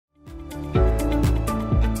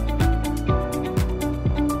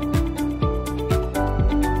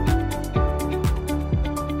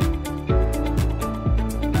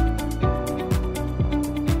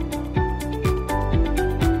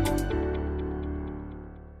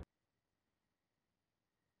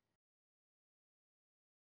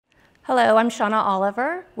Hello, I'm Shauna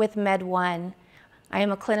Oliver with Med1. I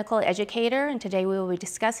am a clinical educator, and today we will be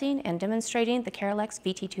discussing and demonstrating the Carilex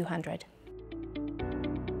VT 200.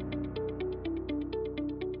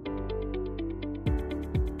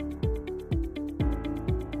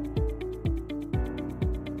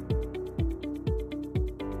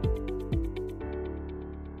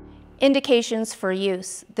 Indications for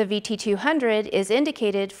use. The VT 200 is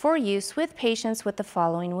indicated for use with patients with the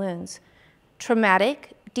following wounds: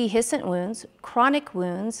 traumatic, dehiscent wounds, chronic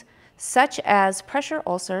wounds, such as pressure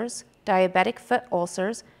ulcers, diabetic foot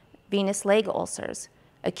ulcers, venous leg ulcers,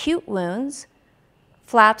 acute wounds,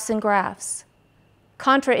 flaps and grafts.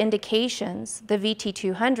 Contraindications. The VT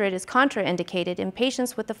 200 is contraindicated in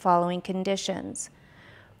patients with the following conditions: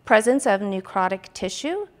 presence of necrotic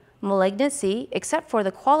tissue, malignancy, except for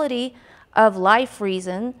the quality of life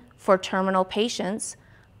reason for terminal patients,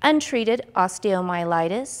 untreated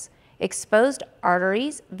osteomyelitis, exposed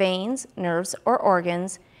arteries, veins, nerves, or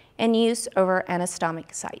organs, and use over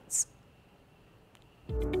anatomic sites.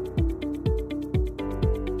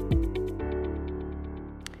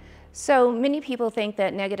 So many people think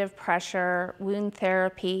that negative pressure wound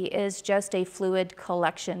therapy is just a fluid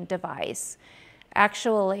collection device.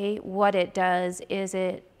 Actually, what it does is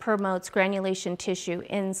it promotes granulation tissue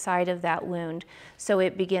inside of that wound, so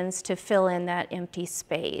it begins to fill in that empty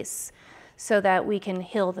space so that we can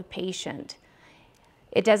heal the patient.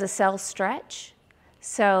 It does a cell stretch,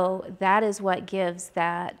 so that is what gives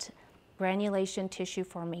that granulation tissue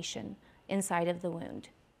formation inside of the wound.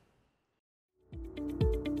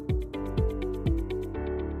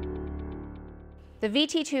 The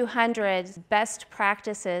VT 200's best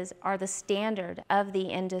practices are the standard of the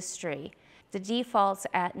industry. The default's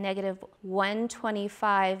at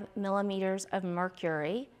 -125 millimeters of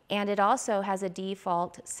mercury, and it also has a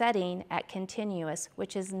default setting at continuous,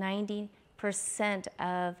 which is 90%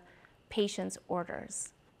 of patients'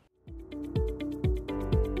 orders.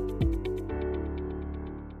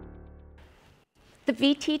 The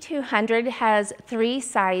VT 200 has 3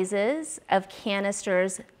 sizes of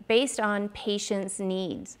canisters based on patients'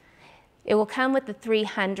 needs. It will come with the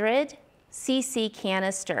 300 cc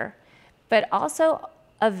canister, but also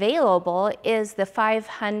available is the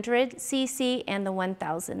 500 cc and the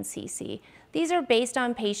 1000 cc. These are based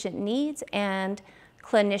on patient needs and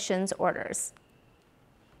clinicians' orders.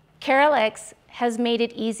 Carliex has made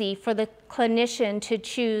it easy for the clinician to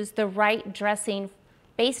choose the right dressing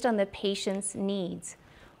based on the patient's needs.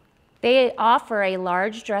 They offer a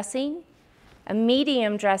large dressing, a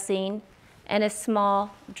medium dressing, and a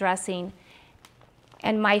small dressing.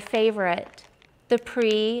 And my favorite, the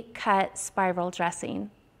pre-cut spiral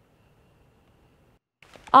dressing.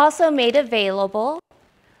 Also made available,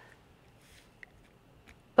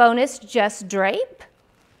 bonus just drape.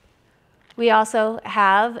 We also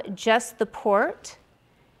have just the port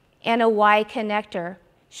and a Y connector,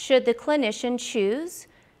 should the clinician choose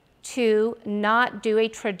to not do a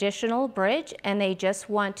traditional bridge and they just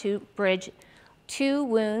want to bridge 2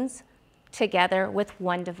 wounds together with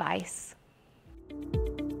one device.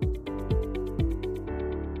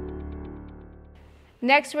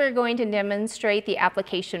 Next, we're going to demonstrate the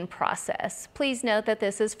application process. Please note that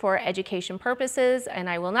this is for education purposes, and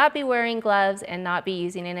I will not be wearing gloves and not be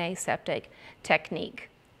using an aseptic technique.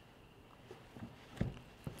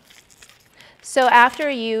 So after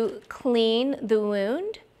you clean the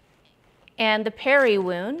wound and the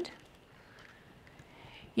peri-wound,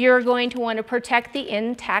 you're going to want to protect the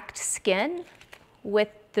intact skin with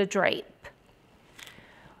the drape.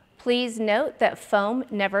 Please note that foam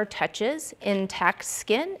never touches intact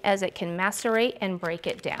skin, as it can macerate and break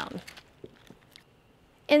it down.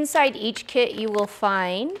 Inside each kit you will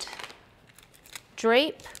find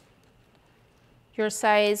drape, your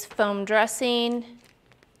size foam dressing,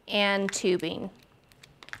 and tubing.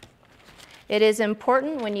 It is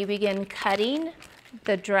important when you begin cutting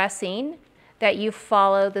the dressing that you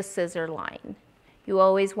follow the scissor line. You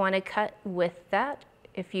always want to cut with that.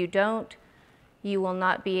 If you don't, you will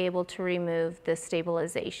not be able to remove the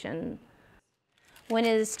stabilization. When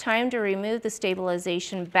it is time to remove the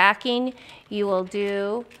stabilization backing, you will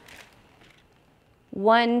do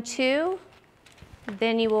 1, 2,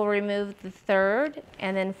 then you will remove the 3rd,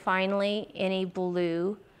 and then finally any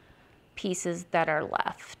blue pieces that are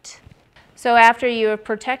left. So after you have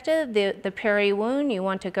protected the peri-wound, you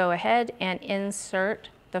want to go ahead and insert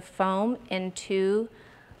the foam into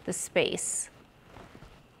the space,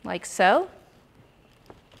 like so.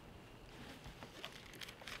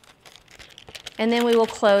 And then we will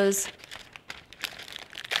close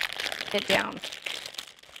it down.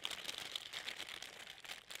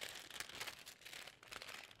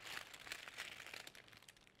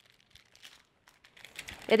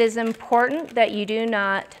 It is important that you do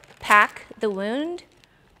not pack the wound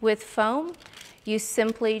with foam. You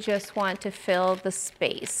simply just want to fill the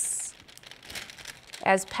space,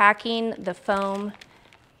 as packing the foam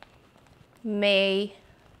may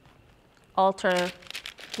alter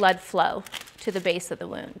blood flow to the base of the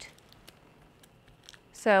wound.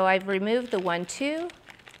 So I've removed the 1, 2.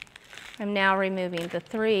 I'm now removing the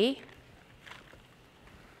 3,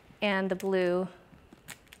 and the blue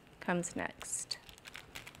comes next.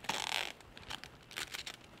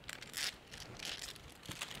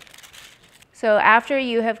 So after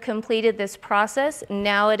you have completed this process,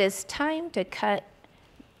 now it is time to cut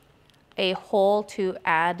a hole to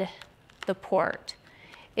add the port.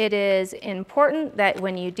 It is important that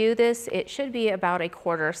when you do this, it should be about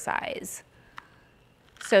 1/4 size.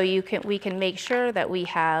 So we can make sure that we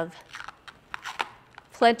have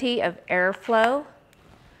plenty of airflow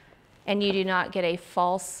and you do not get a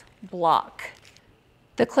false block.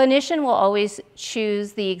 The clinician will always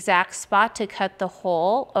choose the exact spot to cut the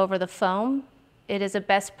hole over the foam. It is a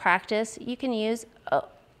best practice. You can use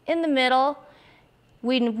in the middle.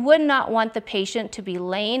 We would not want the patient to be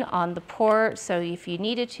laying on the port, so if you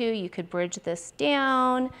needed to, you could bridge this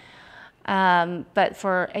down. But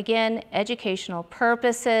for, again, educational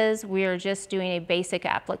purposes, we are just doing a basic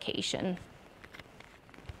application.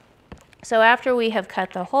 So after we have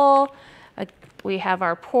cut the hole, we have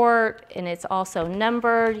our port, and it's also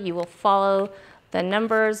numbered. You will follow the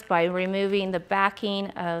numbers by removing the backing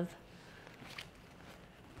of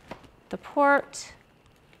the port.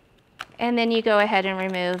 And then you go ahead and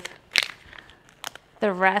remove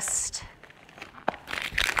the rest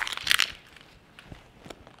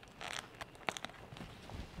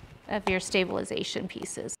of your stabilization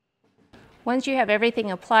pieces. Once you have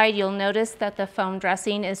everything applied, you'll notice that the foam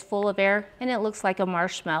dressing is full of air and it looks like a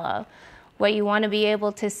marshmallow. What you want to be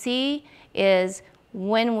able to see is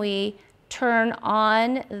when we turn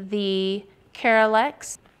on the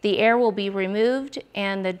Carilex, the air will be removed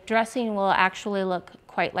and the dressing will actually look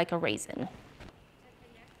quite like a raisin.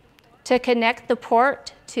 To connect the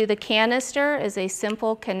port to the canister is a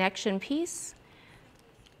simple connection piece.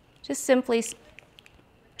 Just simply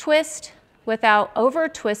twist without over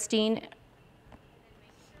twisting,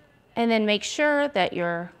 and then make sure that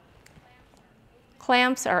your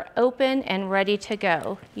clamps are open and ready to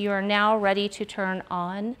go. You are now ready to turn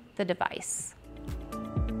on the device.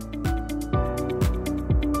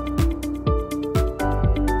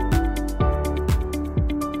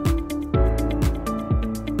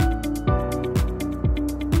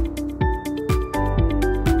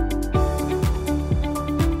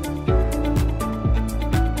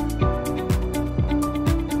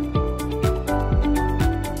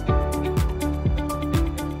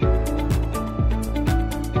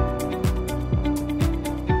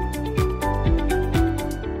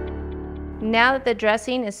 Now that the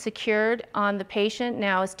dressing is secured on the patient,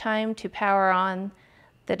 now it's time to power on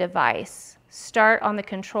the device. Start on the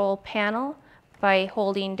control panel by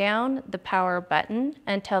holding down the power button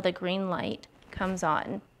until the green light comes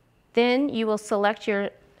on. Then you will select your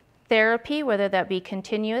therapy, whether that be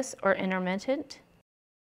continuous or intermittent.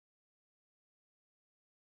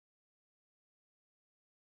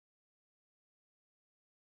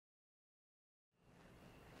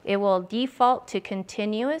 It will default to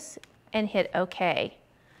continuous and hit OK.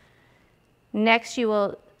 Next, you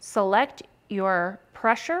will select your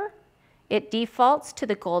pressure. It defaults to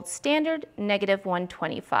the gold standard,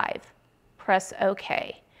 -125. Press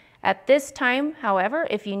OK. At this time, however,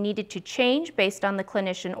 if you needed to change based on the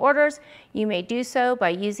clinician orders, you may do so by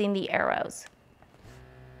using the arrows.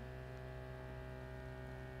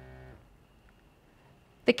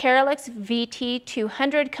 The Carilex VT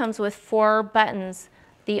 200 comes with 4 buttons.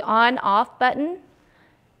 The on-off button,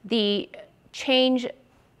 the change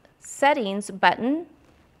settings button,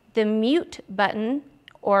 the mute button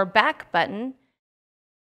or back button.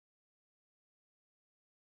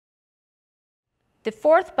 The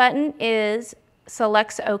 4th button is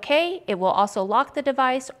selects OK. It will also lock the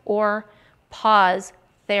device or pause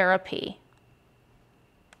therapy.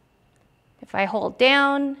 If I hold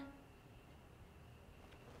down,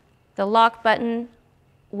 the lock button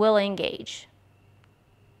will engage.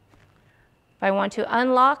 If I want to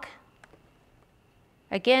unlock,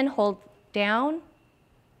 again, hold down,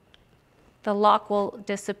 the lock will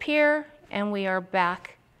disappear, and we are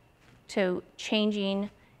back to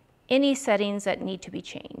changing any settings that need to be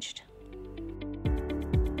changed.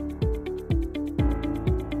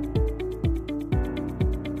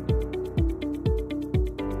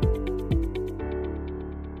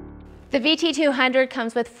 The VT200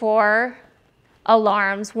 comes with 4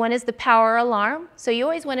 alarms. One is the power alarm. So you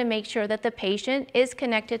always want to make sure that the patient is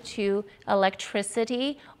connected to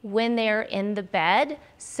electricity when they're in the bed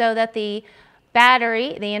so that the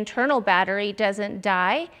battery, the internal battery, doesn't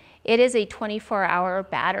die. It is a 24-hour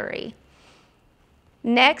battery.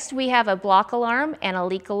 Next, we have a block alarm and a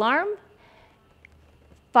leak alarm.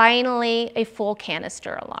 Finally, a full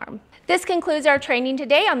canister alarm. This concludes our training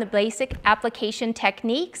today on the basic application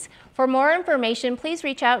techniques. For more information, please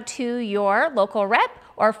reach out to your local rep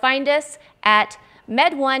or find us at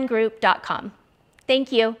med1group.com.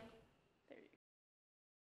 Thank you.